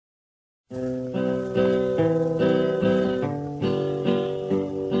I'm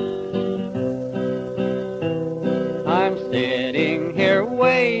sitting here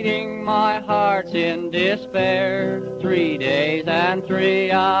waiting, my heart's in despair. 3 days and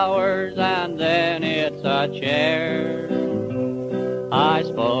 3 hours, and then it's a chair. I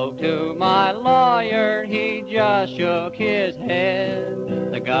spoke to my lawyer, he just shook his head.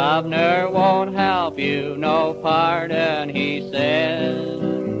 The governor won't help you, no pardon, he said.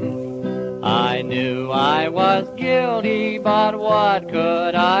 I knew I was guilty, but what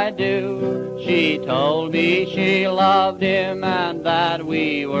could I do? She told me she loved him and that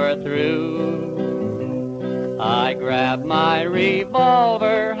we were through. I grabbed my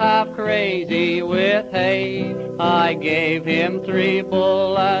revolver, half crazy with hate. I gave him 3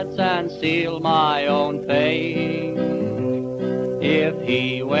 bullets and sealed my own fate. If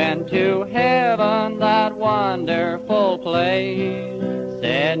he went to heaven, that wonderful place,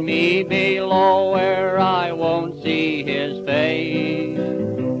 send me below where I won't see his face.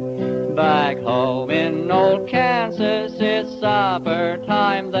 Back home in old Kansas, it's supper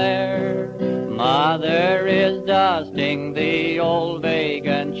time there. Mother is dusting the old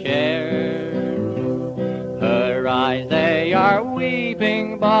vacant chair. Her eyes, they are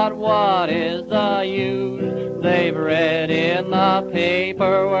weeping, but what is the use? They've read in the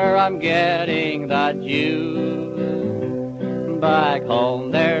paper where I'm getting the juice. Back home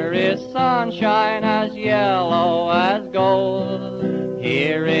there is sunshine as yellow as gold.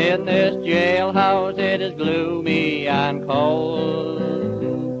 Here in this jailhouse it is gloomy and cold.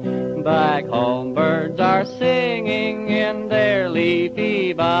 Back home birds are singing in their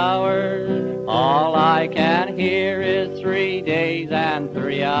leafy bowers. All I can hear is 3 days and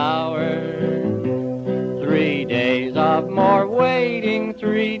 3 hours. 3 days of more waiting,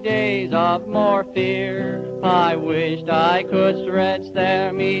 3 days of more fear. I wished I could stretch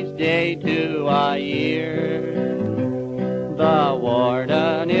them each day to a year. The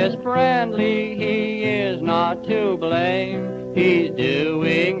warden is friendly, he is not to blame. He's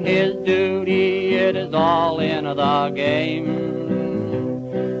doing his duty, it is all in the game.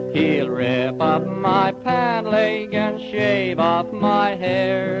 He'll rip up my pant leg and shave off my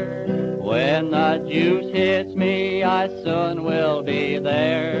hair. When the juice hits me, I soon will be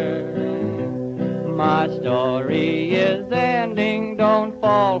there. My story is ending, don't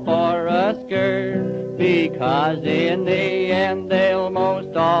fall for a skirt, because in the end they'll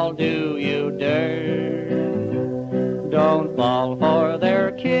most all do you dirt. Don't fall for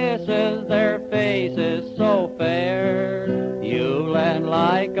their kisses, their faces so fair. You'll end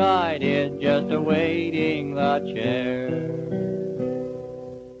like I did, just awaiting the chair.